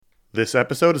This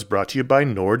episode is brought to you by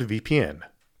NordVPN.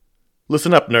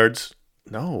 Listen up, nerds.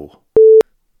 No.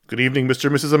 Good evening, Mr.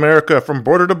 and Mrs. America, from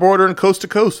border to border and coast to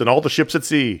coast and all the ships at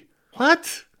sea.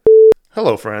 What?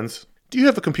 Hello, friends. Do you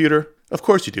have a computer? Of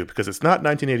course you do, because it's not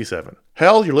 1987.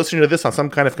 Hell, you're listening to this on some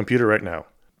kind of computer right now.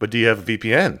 But do you have a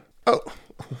VPN? Oh,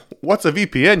 what's a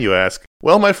VPN, you ask?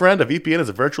 Well, my friend, a VPN is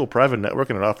a virtual private network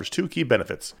and it offers two key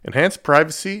benefits: enhanced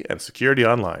privacy and security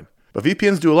online. But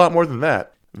VPNs do a lot more than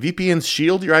that. VPNs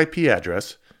shield your IP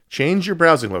address, change your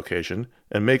browsing location,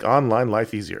 and make online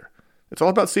life easier. It's all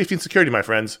about safety and security, my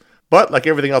friends. But like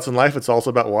everything else in life, it's also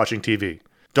about watching TV.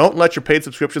 Don't let your paid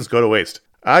subscriptions go to waste.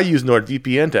 I use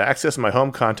NordVPN to access my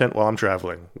home content while I'm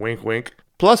traveling. Wink, wink.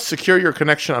 Plus, secure your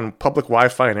connection on public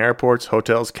Wi-Fi in airports,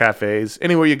 hotels, cafes,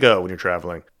 anywhere you go when you're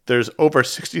traveling. There's over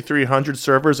 6,300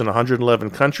 servers in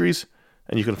 111 countries,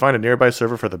 and you can find a nearby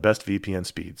server for the best VPN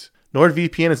speeds.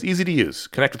 NordVPN is easy to use.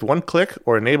 Connect with one click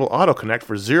or enable auto-connect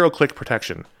for zero-click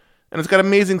protection. And it's got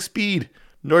amazing speed.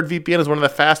 NordVPN is one of the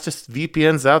fastest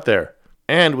VPNs out there.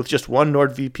 And with just one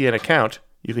NordVPN account,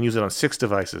 you can use it on 6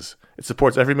 devices. It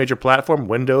supports every major platform: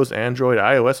 Windows, Android,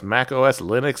 iOS, macOS,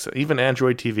 Linux, even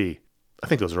Android TV. I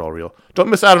think those are all real. Don't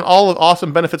miss out on all the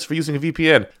awesome benefits for using a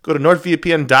VPN. Go to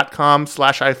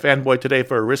nordvpn.com/ifanboy today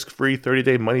for a risk-free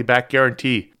 30-day money-back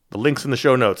guarantee. The link's in the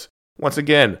show notes. Once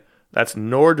again, that's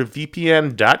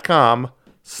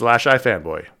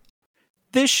nordvpn.com/ifanboy.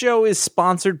 This show is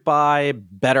sponsored by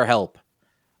BetterHelp.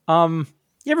 You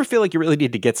ever feel like you really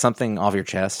need to get something off your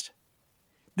chest?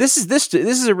 This is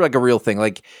like a real thing.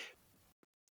 Like,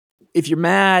 if you're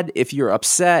mad, if you're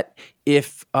upset,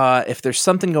 if there's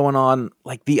something going on,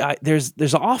 like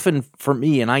there's often for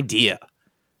me an idea.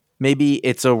 Maybe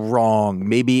it's a wrong,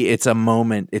 maybe it's a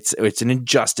moment, it's an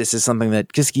injustice, it's something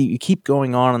that just you keep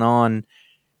going on and on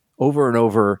over and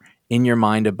over in your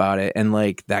mind about it, and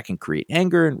like that can create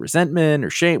anger and resentment or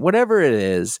shame, whatever it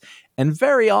is. And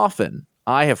very often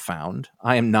I have found,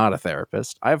 I am not a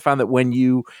therapist, I have found that when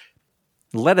you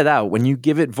let it out, when you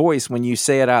give it voice, when you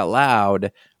say it out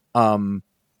loud,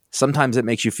 sometimes it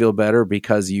makes you feel better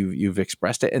because you've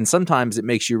expressed it, and sometimes it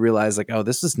makes you realize like, oh,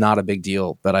 this is not a big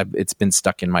deal, but it's been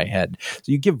stuck in my head.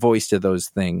 So you give voice to those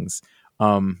things,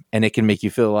 and it can make you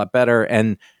feel a lot better.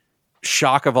 And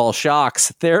shock of all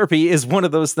shocks, therapy is one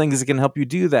of those things that can help you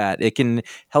do that. It can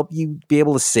help you be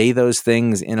able to say those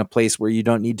things in a place where you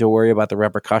don't need to worry about the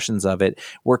repercussions of it,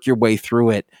 work your way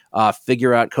through it,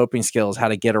 figure out coping skills, how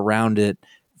to get around it,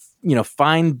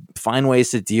 find ways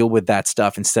to deal with that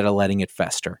stuff instead of letting it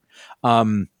fester.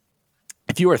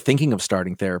 If you are thinking of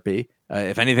starting therapy,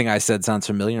 if anything I said sounds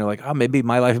familiar, you're like, oh, maybe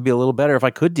my life would be a little better if I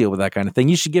could deal with that kind of thing,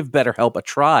 you should give BetterHelp a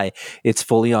try. It's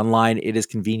fully online. It is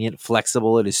convenient,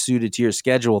 flexible. It is suited to your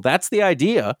schedule. That's the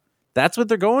idea. That's what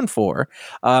they're going for.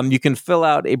 You can fill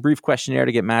out a brief questionnaire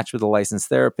to get matched with a licensed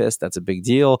therapist. That's a big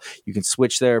deal. You can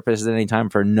switch therapists at any time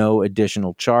for no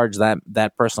additional charge.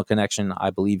 That personal connection, I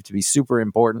believe, to be super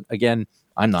important. Again,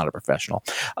 I'm not a professional.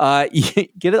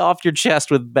 Get it off your chest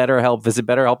with BetterHelp. Visit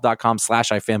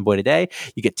BetterHelp.com/ifanboy today.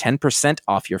 You get 10%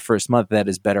 off your first month. That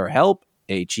is BetterHelp,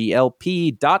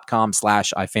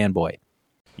 HELP.com/ifanboy.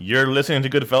 You're listening to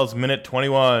Goodfellas Minute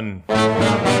 21.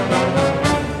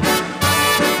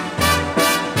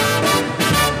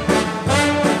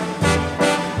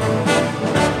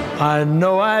 I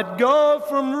know I'd go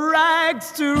from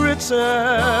rags to riches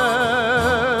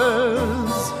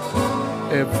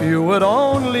if you would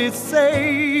only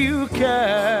say you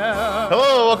care.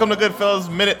 Hello, welcome to Goodfellas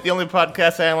Minute, the only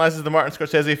podcast that analyzes the Martin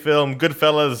Scorsese film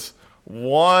Goodfellas,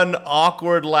 one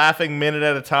awkward laughing minute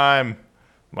at a time.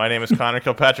 My name is Connor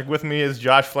Kilpatrick. With me is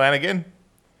Josh Flanagan.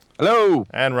 Hello.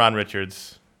 And Ron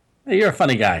Richards. Hey, you're a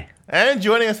funny guy. And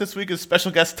joining us this week is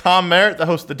special guest Tom Merritt, the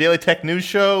host of the Daily Tech News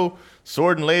Show,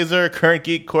 Sword and Laser, Current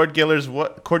Geek, Cord Killers.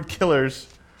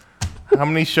 How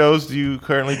many shows do you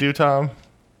currently do, Tom?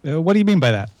 What do you mean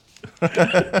by that?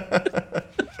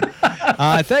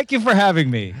 Thank you for having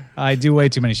me. I do way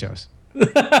too many shows.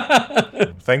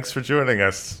 Thanks for joining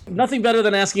us. Nothing better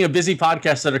than asking a busy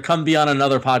podcaster to come be on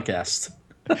another podcast.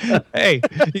 Hey,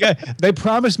 they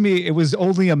promised me it was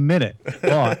only a minute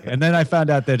long, and then I found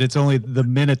out that it's only the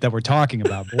minute that we're talking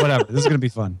about. But whatever, this is going to be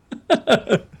fun.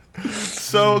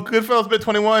 So, Goodfellas Minute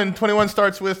 21. 21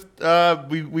 starts with,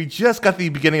 we just got the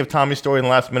beginning of Tommy's story in the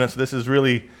last minute, so this is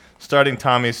really starting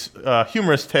Tommy's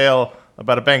humorous tale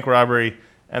about a bank robbery,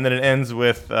 and then it ends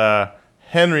with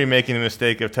Henry making the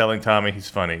mistake of telling Tommy he's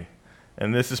funny.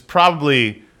 And this is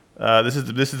probably,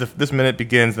 this minute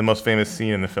begins the most famous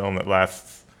scene in the film that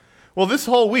lasts, well, this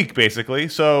whole week, basically.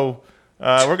 So,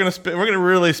 we're gonna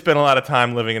really spend a lot of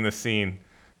time living in this scene.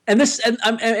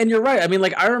 And you're right. I mean,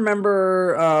 like I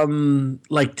remember,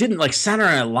 didn't like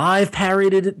Saturday Night Live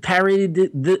parodied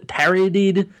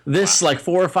this like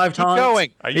 4 or 5 times.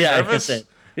 going. Are you nervous? I guess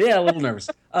yeah, a little nervous.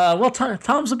 Well,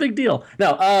 Tom's a big deal.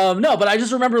 No, but I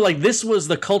just remember like this was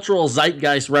the cultural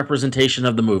zeitgeist representation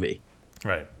of the movie.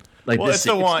 Right. Like Well, this it's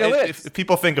the scene. one. still If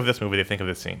people think of this movie, they think of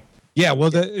this scene. Yeah,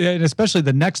 well, and especially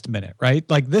the next minute, right?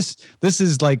 Like this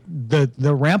is like the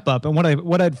ramp up. And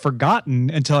what I'd forgotten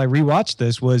until I rewatched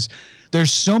this was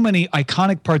there's so many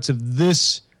iconic parts of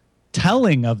this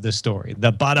telling of the story,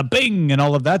 the bada bing and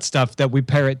all of that stuff that we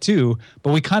pair it to,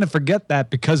 but we kind of forget that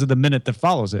because of the minute that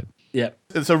follows it. Yeah.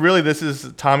 So really, this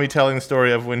is Tommy telling the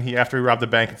story of when after he robbed the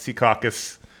bank in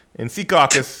Secaucus,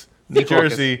 New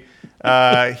Jersey.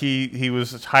 He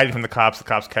was hiding from the cops. The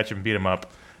cops catch him, beat him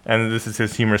up, and this is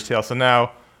his humorous tale. So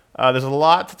now there's a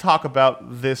lot to talk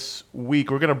about this week.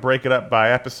 We're going to break it up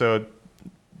by episode.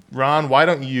 Ron, why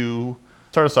don't you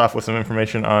start us off with some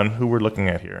information on who we're looking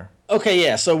at here? Okay,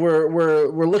 yeah. So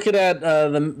we're looking at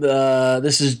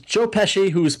this is Joe Pesci,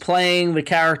 who's playing the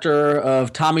character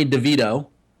of Tommy DeVito,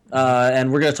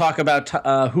 and we're going to talk about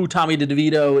who Tommy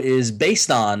DeVito is based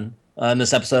on in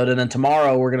this episode, and then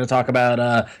tomorrow we're going to talk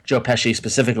about Joe Pesci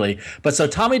specifically. But so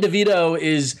Tommy DeVito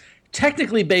is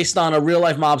technically based on a real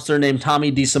life mobster named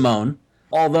Tommy DeSimone.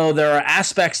 Although there are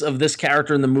aspects of this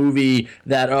character in the movie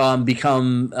that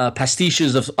become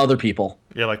pastiches of other people.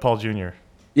 Yeah, like Paul Jr.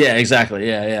 Yeah, exactly.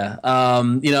 Yeah.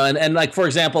 And like, for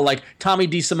example, like Tommy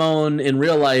DeSimone in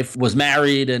real life was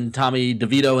married and Tommy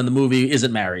DeVito in the movie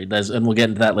isn't married. And we'll get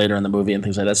into that later in the movie and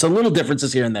things like that. So little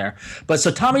differences here and there. But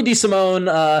so Tommy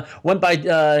DeSimone went by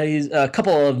a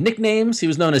couple of nicknames. He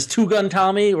was known as Two Gun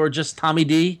Tommy or just Tommy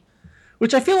D,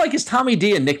 which I feel like is Tommy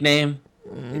D a nickname?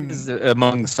 Is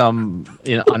among some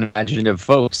unimaginative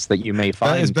folks that you may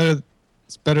find.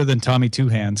 It's better than Tommy Two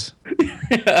Hands.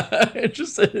 It's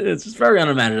just very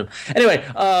unimaginative. Anyway,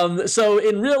 so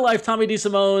in real life, Tommy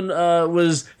DeSimone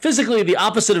was physically the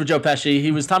opposite of Joe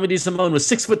Pesci. Tommy DeSimone was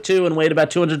 6'2" and weighed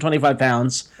about 225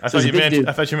 pounds. I thought you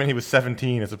meant he was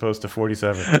 17 as opposed to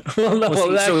 47. Well,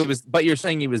 no, But you're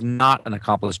saying he was not an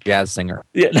accomplished jazz singer.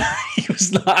 Yeah, he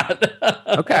was not.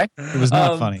 Okay. It was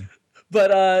not funny.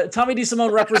 But Tommy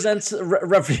DeSimone represents.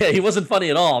 He wasn't funny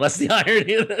at all. That's the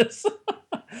irony of this.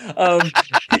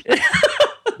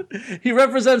 He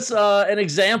represents an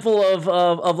example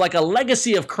of like a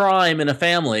legacy of crime in a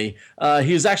family.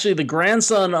 He was actually the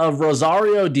grandson of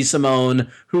Rosario DeSimone,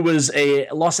 who was a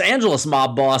Los Angeles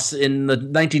mob boss in the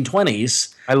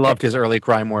 1920s. I loved his early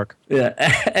crime work. Yeah,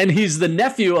 and he's the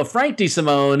nephew of Frank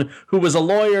DeSimone, who was a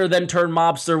lawyer then turned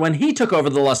mobster when he took over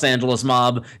the Los Angeles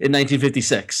mob in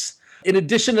 1956. In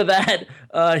addition to that,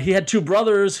 he had 2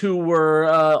 brothers who were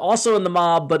also in the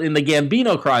mob, but in the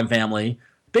Gambino crime family.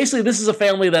 Basically, this is a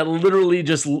family that literally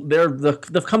just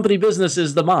the company business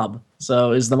is the mob,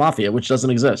 so is the mafia, which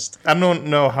doesn't exist. I don't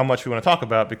know how much we want to talk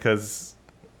about because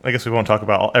I guess we won't talk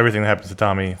about everything that happens to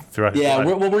Tommy throughout his life.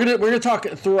 we're gonna talk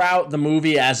throughout the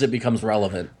movie as it becomes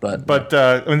relevant. But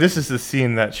I mean, this is the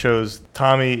scene that shows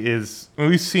Tommy is. I mean,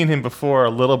 we've seen him before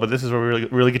a little, but this is where we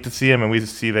really get to see him, and we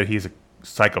see that he's a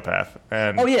psychopath.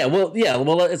 And well,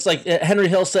 it's like Henry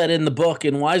Hill said in the book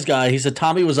in Wise Guy. He said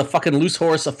Tommy was a fucking loose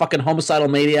horse, a fucking homicidal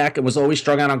maniac, and was always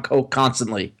strung out on coke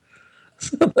constantly.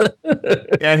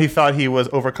 And he thought he was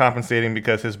overcompensating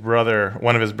because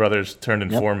one of his brothers turned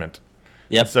informant.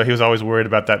 Yep. So he was always worried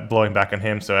about that blowing back on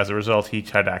him. So as a result, he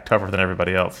had to act tougher than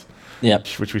everybody else. Yep.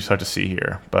 Which we start to see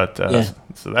here. But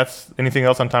so that's anything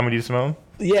else on Tommy DeSimone?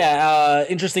 Yeah.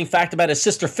 Interesting fact about his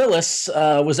sister Phyllis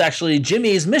was actually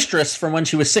Jimmy's mistress from when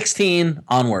she was 16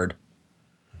 onward.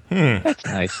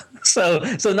 Nice. So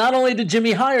not only did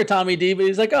Jimmy hire Tommy D, but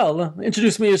he's like, oh,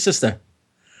 introduce me to your sister.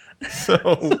 So,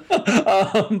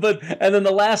 and then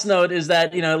the last note is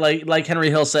that like Henry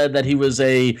Hill said that he was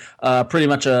pretty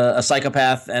much a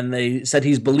psychopath, and they said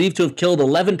he's believed to have killed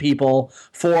 11 people,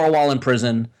 4 while in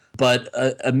prison. But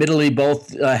admittedly,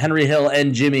 both Henry Hill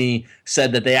and Jimmy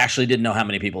said that they actually didn't know how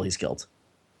many people he's killed.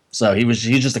 So he's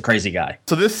just a crazy guy.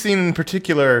 So this scene in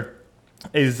particular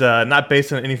is not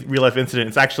based on any real life incident.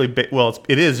 It's actually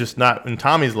it is just not in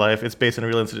Tommy's life. It's based on a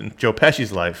real incident in Joe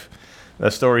Pesci's life. The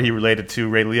story he related to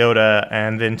Ray Liotta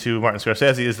and then to Martin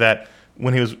Scorsese is that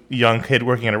when he was a young kid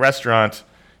working in a restaurant,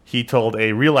 he told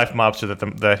a real life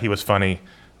mobster that he was funny,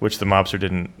 which the mobster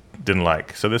didn't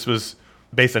like. So this was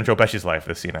based on Joe Pesci's life,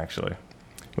 this scene actually,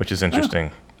 which is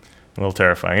interesting, a little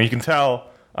terrifying. And you can tell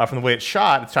from the way it's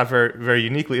shot very, very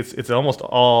uniquely. It's almost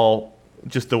all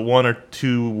just the 1 or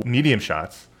 2 medium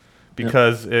shots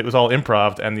because it was all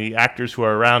improv, and the actors who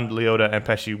are around Liotta and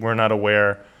Pesci were not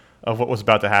aware of what was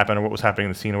about to happen or what was happening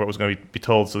in the scene or what was going to be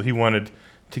told. So he wanted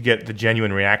to get the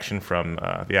genuine reaction from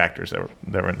the actors that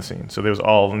were in the scene. So there was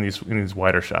all in these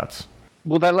wider shots.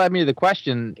 Well, that led me to the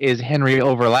question: is Henry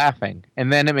over laughing?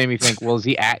 And then it made me think: well,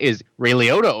 is Ray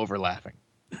Liotta over laughing?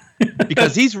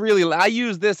 Because he's really. I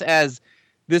use this as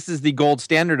this is the gold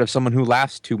standard of someone who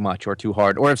laughs too much or too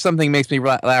hard, or if something makes me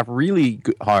laugh really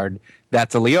hard,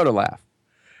 that's a Liotta laugh.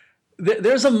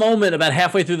 There's a moment about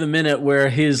halfway through the minute where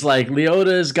his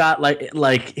Liotta's got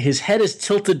like his head is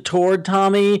tilted toward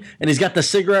Tommy and he's got the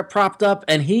cigarette propped up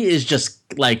and he is just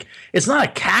like, it's not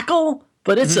a cackle,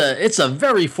 but it's a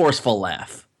very forceful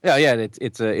laugh. Yeah,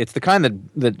 it's the kind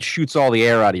that shoots all the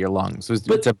air out of your lungs.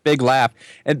 It's a big laugh.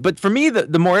 But for me,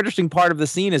 the more interesting part of the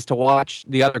scene is to watch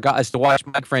the other guys, to watch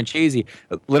Mike Francese,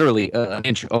 literally an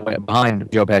inch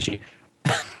behind Joe Pesci.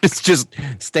 It's just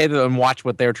stay there and watch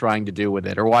what they're trying to do with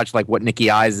it, or watch like what Nicky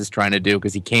Eyes is trying to do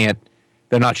because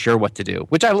they're not sure what to do,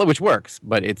 which works,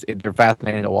 but they're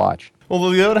fascinating to watch. Well,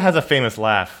 Liotta has a famous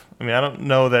laugh. I mean, I don't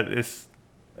know that it's.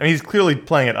 I mean, he's clearly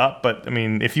playing it up, but I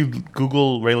mean, if you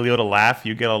Google Ray Liotta laugh,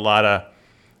 you get a lot of.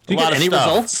 Do you get any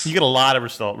results? You get a lot of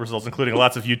results, including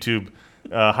lots of YouTube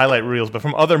highlight reels, but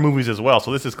from other movies as well.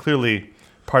 So this is clearly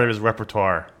part of his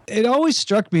repertoire. It always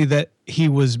struck me that he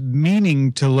was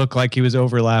meaning to look like he was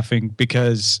over laughing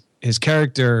because his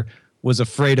character was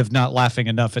afraid of not laughing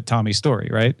enough at Tommy's story,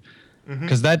 right?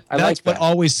 Because that's what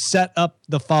always set up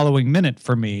the following minute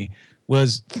for me,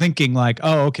 was thinking like,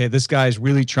 oh, okay, this guy's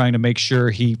really trying to make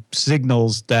sure he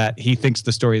signals that he thinks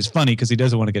the story is funny because he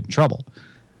doesn't want to get in trouble.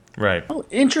 Right. Oh,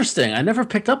 interesting. I never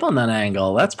picked up on that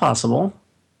angle. That's possible.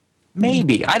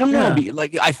 Maybe. I don't know.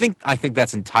 Like I think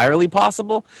that's entirely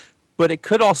possible. But it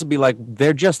could also be like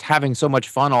they're just having so much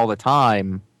fun all the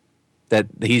time that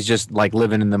he's just like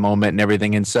living in the moment and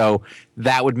everything. And so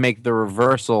that would make the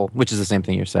reversal, which is the same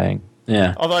thing you're saying.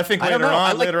 Yeah. Although I think later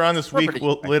on this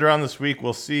week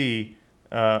we'll see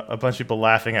a bunch of people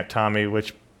laughing at Tommy,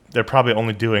 which they're probably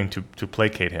only doing to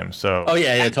placate him. So. Oh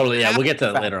yeah, totally. Yeah, we'll get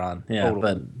to that later on. Yeah,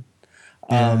 totally.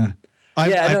 But.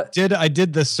 I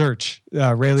did the search, Ray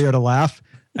Liotta laugh,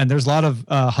 and there's a lot of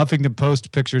Huffington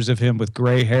Post pictures of him with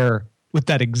gray hair with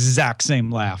that exact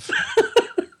same laugh.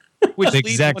 With the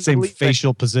exact same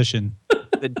facial position.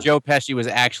 That Joe Pesci was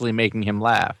actually making him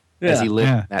laugh as he lived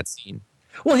in that scene.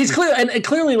 Well, he's clear and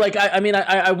clearly like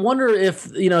I wonder if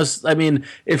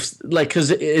if like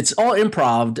because it's all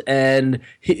improv and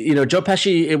Joe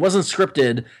Pesci, it wasn't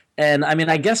scripted. And I mean,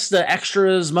 I guess the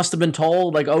extras must have been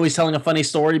told, like, oh, he's telling a funny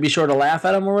story, be sure to laugh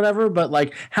at him or whatever. But,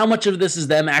 like, how much of this is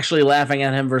them actually laughing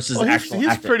at him versus actual he's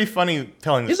acting? pretty funny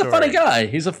telling the story. He's a funny guy.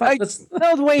 He's a funny...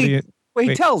 No, the way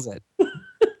he tells it.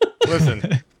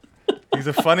 Listen, he's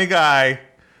a funny guy,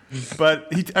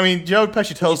 but, Joe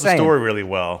Pesci tells the story really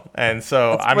well. And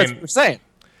so, That's what we're saying.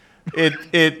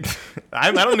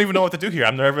 I don't even know what to do here.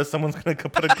 I'm nervous someone's going to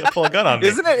pull a gun on me.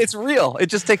 Isn't it? It's real. It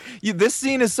just takes this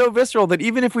scene is so visceral that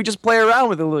even if we just play around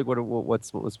with it, like what's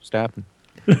supposed to happen?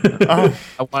 I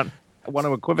want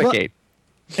to equivocate.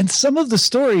 Well, and some of the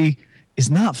story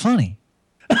is not funny.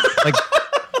 Like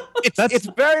it's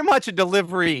very much a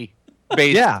delivery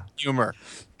based humor.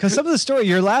 Because some of the story,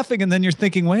 you're laughing and then you're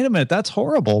thinking, wait a minute, that's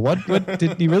horrible. What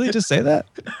did he really just say that?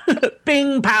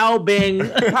 Bing, pow, bing.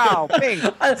 Pow, bing.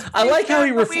 I like how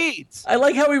he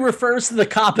refers to the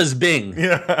cop as Bing.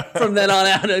 Yeah. From then on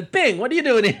out, Bing, what are you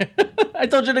doing here? I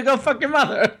told you to go fuck your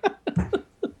mother.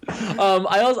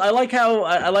 I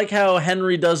like how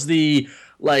Henry does the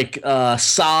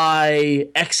sigh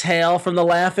exhale from the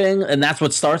laughing, and that's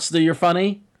what starts the you're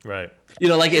funny. Right.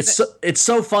 It's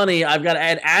so funny. I've got to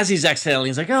add as he's exhaling.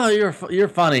 He's like, "Oh, you're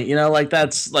funny."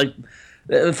 That's like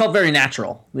it felt very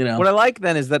natural. What I like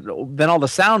then is that then all the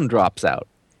sound drops out.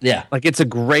 Yeah, like it's a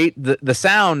great. The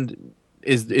sound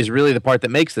is really the part that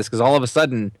makes this, because all of a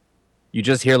sudden you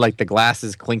just hear like the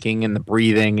glasses clinking and the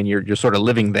breathing, and you're sort of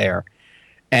living there.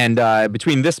 And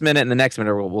between this minute and the next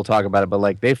minute, we'll talk about it. But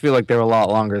like they feel like they're a lot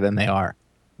longer than they are.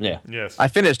 Yeah. Yes. I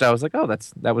finished. I was like, oh,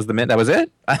 that was the minute. That was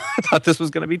it. I thought this was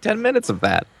going to be 10 minutes of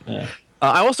that. Yeah.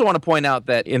 I also want to point out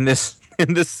that in this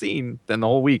scene, then the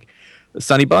whole week,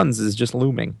 Sonny Buns is just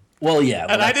looming. Well, yeah.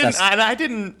 Well, I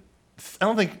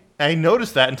don't think I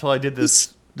noticed that until I did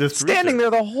this standing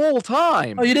there the whole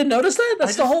time. Oh, you didn't notice that?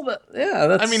 That's the whole. Yeah.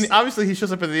 That's... obviously he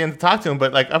shows up at the end to talk to him,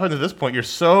 but like up until this point, you're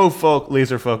so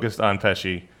laser focused on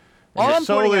Pesci. And you're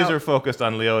so laser focused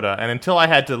on Liotta, and until I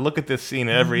had to look at this scene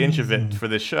and every inch of it for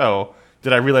this show,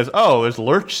 did I realize, oh, there's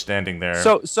Lurch standing there.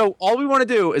 So all we want to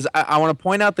do is I want to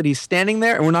point out that he's standing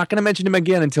there, and we're not going to mention him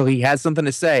again until he has something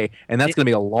to say, and that's going to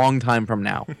be a long time from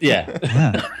now. Yeah.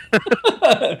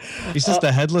 He's just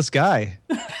a headless guy.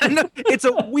 It's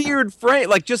a weird frame,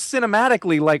 like just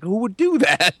cinematically, like who would do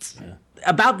that?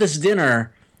 About this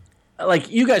dinner,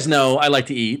 like you guys know, I like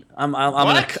to eat. I'm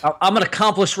an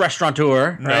accomplished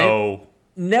restaurateur. Right? No.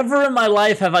 Never in my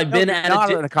life have I been at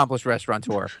not an accomplished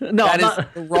restaurateur. No, that I'm is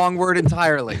not. the wrong word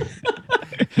entirely.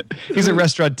 He's a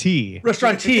restaurantee.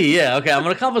 Restaurantee, yeah, okay. I'm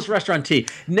an accomplished restaurantee.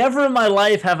 Never in my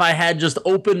life have I had just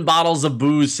open bottles of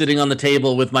booze sitting on the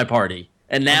table with my party.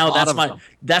 And now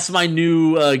that's my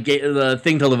new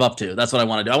thing to live up to. That's what I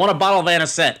want to do. I want a bottle of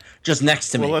Anisette just next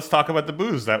to me. Well, let's talk about the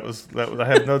booze. That was I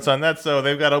have notes on that. So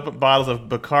they've got open bottles of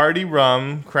Bacardi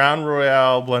rum, Crown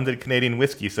Royal blended Canadian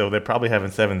whiskey. So they're probably having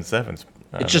 7.7s.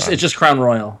 It's just Crown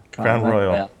Royal. Crown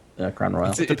Royal. Yeah, Crown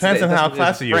Royal. It depends on how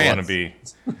classy you want to be.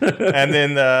 And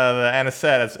then the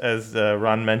Anisette, as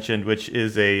Ron mentioned, which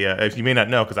is if you may not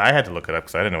know, because I had to look it up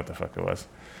because I didn't know what the fuck it was.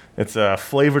 It's a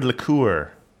flavored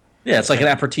liqueur. Yeah, it's like an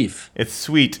aperitif. It's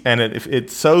sweet, and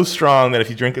it's so strong that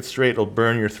if you drink it straight, it'll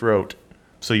burn your throat.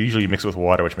 So usually you mix it with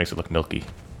water, which makes it look milky.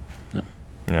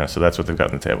 Yeah, so that's what they've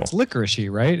got on the table. It's licoricey,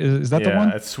 right? Is that the one?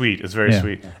 Yeah, it's sweet. It's very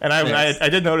sweet. And I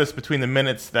did notice between the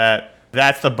minutes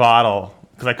that's the bottle,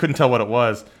 because I couldn't tell what it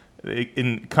was.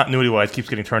 In continuity-wise, it keeps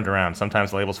getting turned around. Sometimes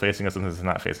the label's facing us, sometimes it's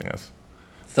not facing us.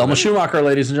 Thelma Schumacher,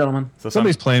 ladies and gentlemen. So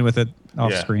Somebody's playing with it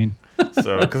off screen.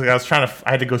 So, because I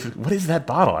had to go through, what is that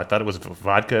bottle? I thought it was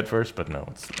vodka at first, but no,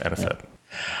 it's Anisette.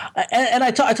 And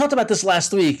I talked about this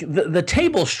last week. The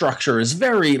table structure is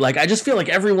very I just feel like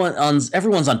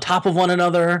everyone's on top of one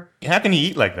another. How can you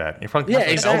eat like that? You're probably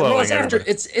exactly. Well, elbowing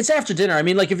it's after dinner. I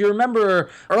mean, if you remember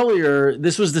earlier,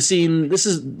 this is the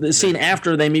scene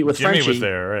after they meet with Jimmy Frenchie. was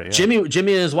there, right? Yeah.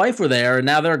 Jimmy and his wife were there, and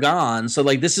now they're gone. So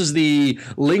this is the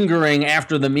lingering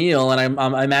after the meal, and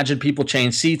I imagine people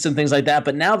change seats and things like that.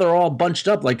 But now they're all bunched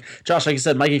up. Like Josh, like you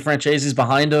said, Mikey Franchese's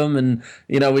behind them, and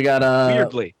we got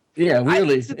Weirdly. Yeah,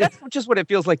 weirdly. That's just what it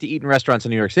feels like to eat in restaurants in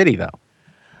New York City, though.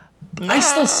 I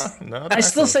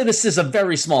still say this is a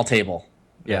very small table.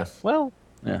 Yes. Well,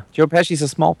 yeah. Joe Pesci's a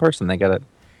small person. They got a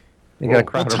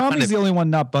crowd. Well, Tommy's the only one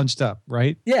not bunched up,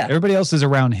 right? Yeah. Everybody else is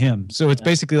around him. So it's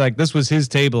basically like this was his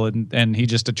table, and he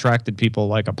just attracted people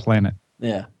like a planet.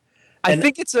 Yeah. I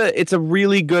think it's a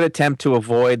really good attempt to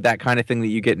avoid that kind of thing that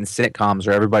you get in sitcoms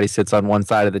where everybody sits on one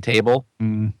side of the table,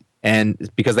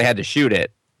 and because they had to shoot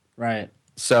it, right?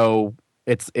 So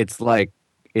it's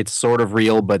sort of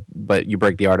real, but you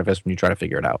break the artifice when you try to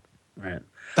figure it out. Right.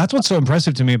 That's what's so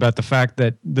impressive to me about the fact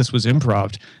that this was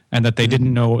improv and that they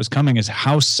didn't know what was coming is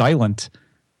how silent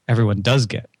everyone does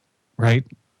get, right?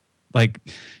 Like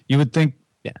you would think,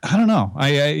 I don't know.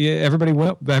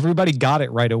 Everybody got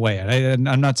it right away. And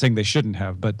I'm not saying they shouldn't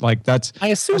have, but I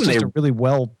assume that's just a really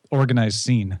well organized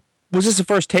scene. Was this the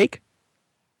first take?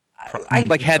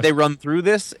 Had they run through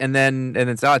this and then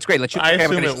say, oh, it's great. Let's shoot. I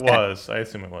assume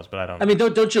it was, but I don't know. I mean,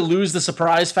 don't you lose the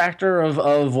surprise factor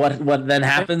of what then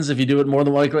happens if you do it more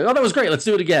than one? Oh, that was great. Let's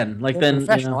do it again. They're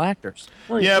professional actors.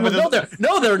 Yeah, but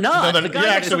they're not.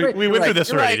 We went through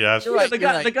this already. Yes.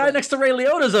 The guy next to Ray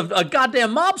Liotta is a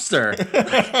goddamn mobster.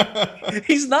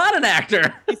 He's not an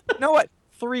actor. You know what?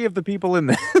 3 of the people in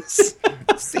this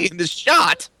seeing this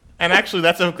shot. And actually,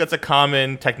 that's a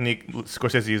common technique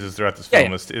Scorsese uses throughout this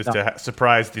film is to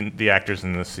surprise the actors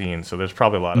in the scene. So there's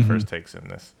probably a lot of first takes in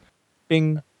this.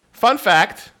 Bing. Fun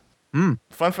fact.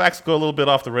 Fun facts go a little bit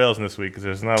off the rails in this week because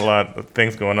there's not a lot of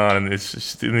things going on in these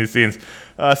scenes.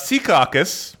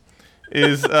 Secaucus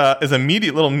is a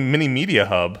little mini media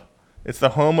hub. It's the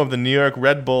home of the New York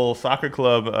Red Bull Soccer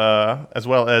Club, as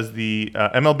well as the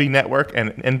MLB Network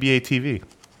and NBA TV.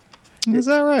 Is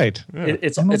that right? Yeah.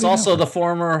 It's also the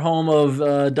former home of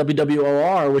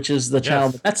WWOR, which is the channel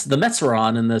the Mets were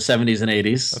on in the 70s and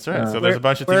 80s. That's right. So there's a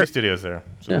bunch of TV studios there.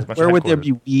 So where would there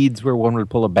be weeds where one would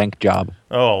pull a bank job?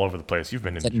 Oh, all over the place. You've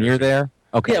been in near there.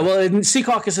 Okay. Yeah, well,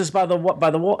 Secaucus is by the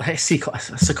wall. Hey,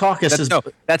 Secaucus is. No,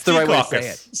 that's the right way to say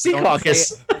it.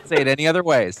 Secaucus. Don't say it any other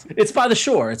ways. It's by the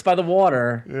shore. It's by the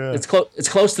water. Yeah. It's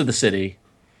close to the city.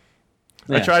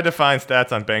 Yeah. I tried to find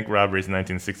stats on bank robberies in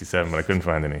 1967, but I couldn't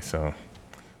find any. So,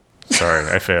 sorry,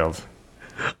 I failed.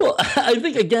 Well, I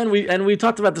think again we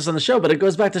talked about this on the show, but it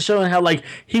goes back to showing how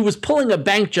he was pulling a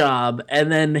bank job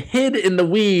and then hid in the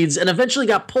weeds and eventually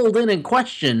got pulled in and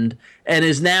questioned and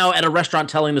is now at a restaurant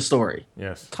telling the story.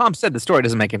 Yes. Tom said the story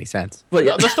doesn't make any sense. But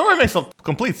the story makes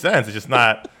complete sense. It's just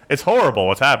not. It's horrible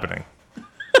what's happening.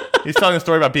 He's telling a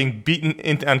story about being beaten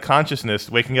into unconsciousness,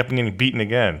 waking up and getting beaten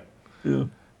again. Yeah.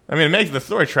 I mean, the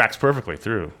story tracks perfectly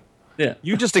through. Yeah.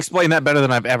 You just explained that better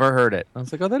than I've ever heard it. I was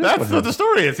like, oh, that's what the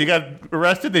story is. He got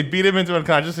arrested, they beat him into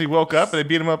unconsciousness, he woke up, and they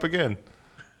beat him up again.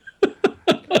 Is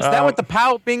that what the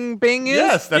pow bing bing is?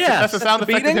 Yes, that's the sound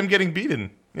effect of him getting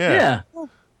beaten. Yeah.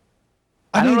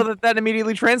 I don't know that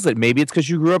immediately translates. Maybe it's because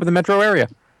you grew up in the metro area.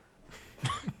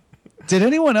 Did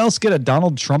anyone else get a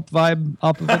Donald Trump vibe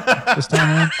off of it this time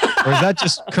around? Or is that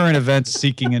just current events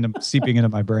seeping into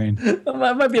my brain? It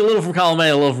might be a little from column A,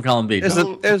 a little from column B. There's a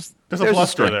bluster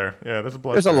string. there. Yeah, there's a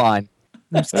bluster. There's a line.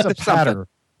 There's a pattern.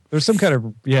 There's some kind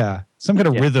of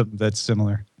rhythm that's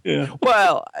similar. Yeah.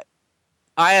 Well,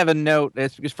 I have a note.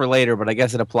 It's just for later, but I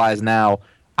guess it applies now.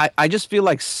 I just feel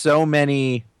like so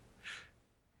many,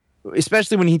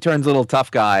 especially when he turns little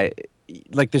tough guy,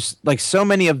 like there's like so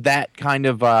many of that kind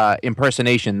of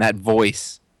impersonation, that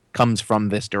voice comes from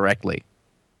this directly.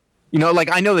 You know,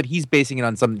 like I know that he's basing it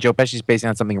on something, Joe Pesci's basing it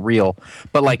on something real,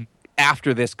 but like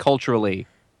after this culturally,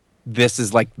 this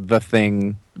is like the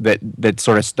thing that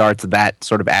sort of starts that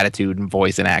sort of attitude and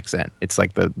voice and accent. It's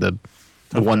like the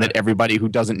one that everybody who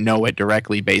doesn't know it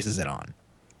directly bases it on.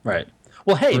 Right.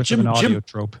 Well, hey, Birth of an audio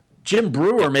trope. Jim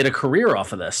Brewer made a career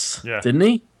off of this, Yeah. didn't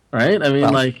he? Right? I mean,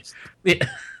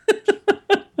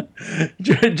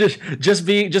 just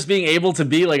being able to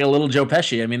be like a little Joe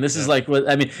Pesci. I mean, this is like what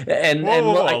I mean. And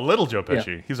Whoa, little Joe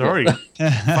Pesci. He's already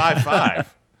 5'5".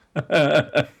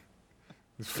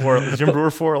 Is Jim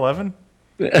Brewer 4'11"?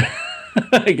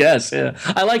 I guess, yeah.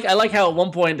 I like how at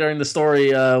one point during the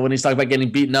story when he's talking about getting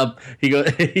beaten up,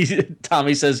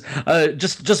 Tommy says,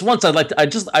 "Just once.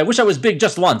 I wish I was big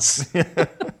just once."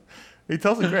 He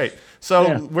tells it great.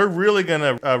 So we're really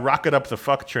gonna rocket up the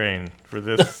fuck train for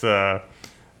this. That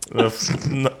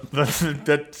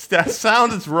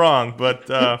sounds wrong, but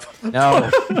No.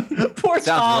 Poor Sounds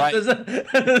Tom. right.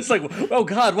 It's like, oh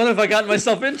God, what have I gotten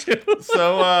myself into?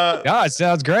 so Yeah, it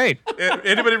sounds great.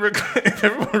 if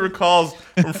everyone recalls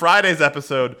from Friday's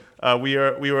episode, we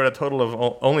were at a total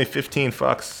of only 15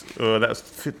 fucks. That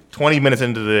was 20 minutes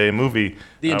into the movie.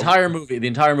 The entire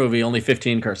movie, only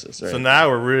 15 curses. Right? So now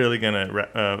we're really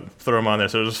gonna throw them on there.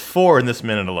 So there's 4 in this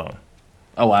minute alone.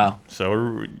 Oh wow.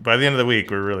 So by the end of the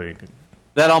week, we're really.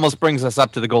 That almost brings us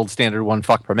up to the gold standard 1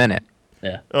 fuck per minute.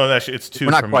 Yeah. Oh, actually, it's 2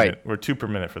 We're not per quite. minute. We're 2 per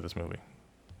minute for this movie.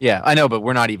 Yeah, I know, but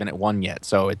we're not even at 1 yet,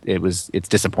 so it's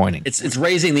disappointing. It's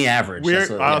raising the average.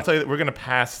 I'll tell you that we're gonna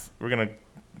pass. We're gonna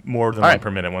more than All 1 right.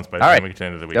 per minute once by the All time right. we get to the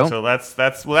end of the week. Don't- So that's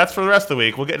for the rest of the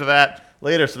week. We'll get to that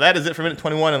later. So that is it for minute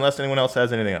 21. Unless anyone else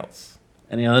has anything else.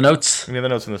 Any other notes? Any other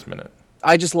notes in this minute?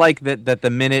 I just like that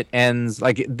the minute ends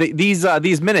like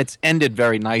these minutes ended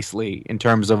very nicely in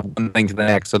terms of one thing to the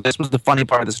next. So this was the funny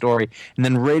part of the story, and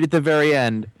then right at the very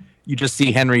end, you just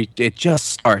see Henry. It just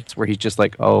starts where he's just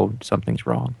like, "Oh, something's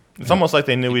wrong." It's almost like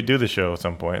they knew we'd do the show at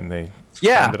some point, and they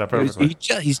Yeah, timed it up perfectly.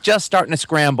 he's just starting to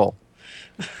scramble.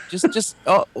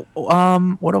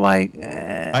 What do I?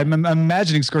 I'm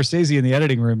imagining Scorsese in the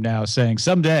editing room now saying,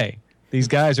 someday these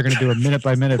guys are going to do a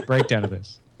minute-by-minute breakdown of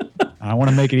this. I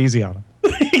want to make it easy on them.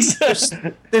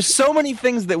 There's so many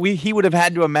things that he would have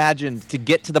had to imagine to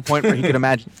get to the point where he could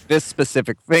imagine this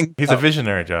specific thing. He's a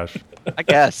visionary, Josh. I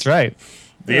guess. That's right.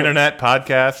 The internet,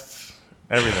 podcasts,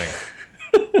 everything.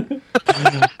 All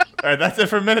right, that's it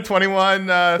for minute 21.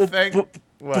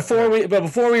 Before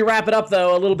we wrap it up,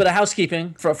 though, a little bit of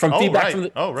housekeeping from feedback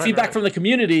from the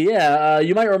community. Yeah,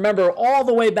 you might remember all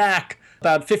the way back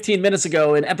about 15 minutes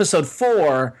ago in episode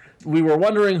 4, we were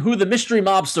wondering who the mystery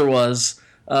mobster was.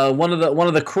 One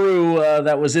of the crew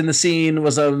that was in the scene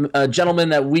was a gentleman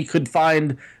that we could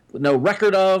find no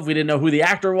record of. We didn't know who the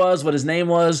actor was, what his name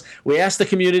was. We asked the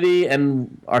community,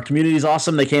 and our community's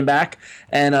awesome. They came back,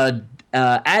 and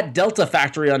at Delta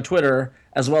Factory on Twitter,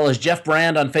 as well as Jeff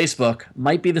Brand on Facebook,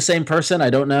 might be the same person. I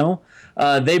don't know.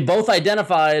 They both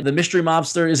identified the mystery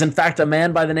mobster is in fact a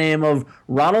man by the name of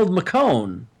Ronald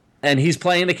McCone, and he's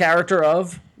playing the character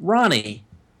of Ronnie,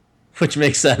 which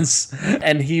makes sense.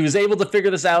 And he was able to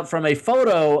figure this out from a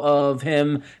photo of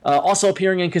him also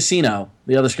appearing in Casino,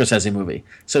 the other Scorsese movie.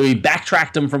 So he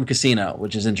backtracked him from Casino,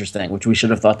 which is interesting, which we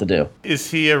should have thought to do. Is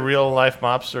he a real-life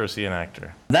mobster, or is he an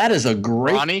actor? That is a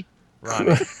great... Ronnie?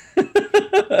 I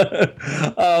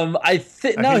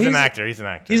think no, he's an actor. He's an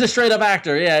actor. He's a straight up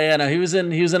actor. Yeah. No, he was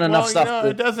in enough stuff.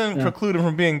 It doesn't preclude him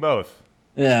from being both.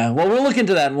 Yeah. Well, we'll look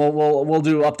into that, and we'll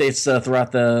do updates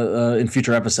throughout the in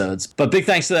future episodes. But big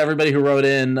thanks to everybody who wrote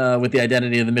in with the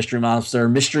identity of the mystery monster.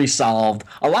 Mystery solved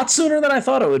a lot sooner than I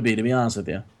thought it would be, to be honest with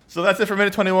you. So that's it for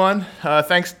minute 21.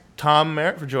 Thanks, Tom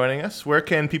Merritt, for joining us. Where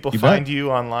can people find you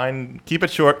online? Keep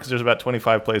it short, because there's about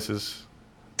 25 places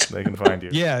they can find you.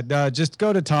 Yeah, just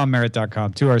go to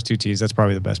tommerritt.com. 2 R's, 2 T's. That's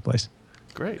probably the best place.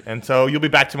 Great. And so you'll be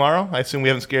back tomorrow? I assume we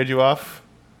haven't scared you off?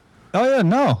 Oh, yeah,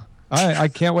 no. I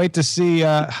can't wait to see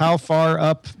how far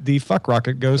up the fuck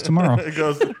rocket goes tomorrow. It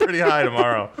goes pretty high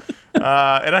tomorrow.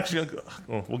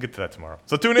 We'll get to that tomorrow.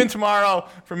 So tune in tomorrow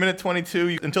for minute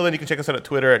 22. Until then, you can check us out at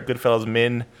Twitter at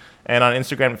GoodfellowsMin and on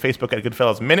Instagram and Facebook at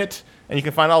GoodfellowsMinute. And you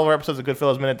can find all of our episodes at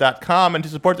GoodfellowsMinute.com. And to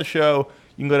support the show,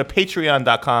 you can go to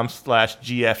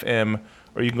patreon.com/GFM,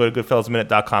 or you can go to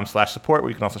goodfellasminute.com/support, where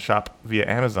you can also shop via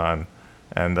Amazon.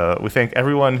 And we thank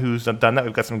everyone who's done that.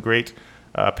 We've got some great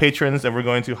patrons, and we're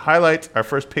going to highlight our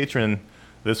first patron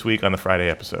this week on the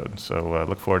Friday episode. So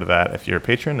look forward to that. If you're a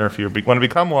patron, or if you want to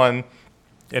become one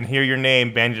and hear your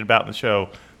name bandied about in the show,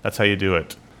 that's how you do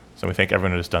it. So we thank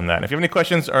everyone who's done that. And if you have any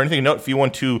questions or anything to note, if you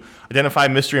want to identify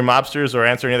mystery mobsters or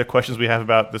answer any other questions we have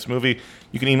about this movie,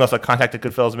 you can email us at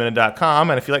contact@goodfellasminute.com.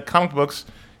 And if you like comic books,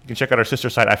 you can check out our sister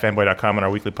site, ifanboy.com, and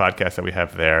our weekly podcast that we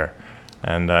have there.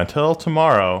 And until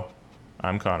tomorrow,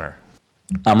 I'm Connor.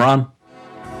 I'm Ron.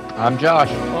 I'm Josh.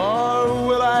 Or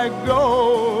will I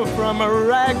go from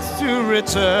rags to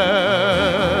riches?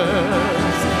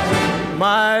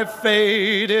 My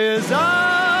fate is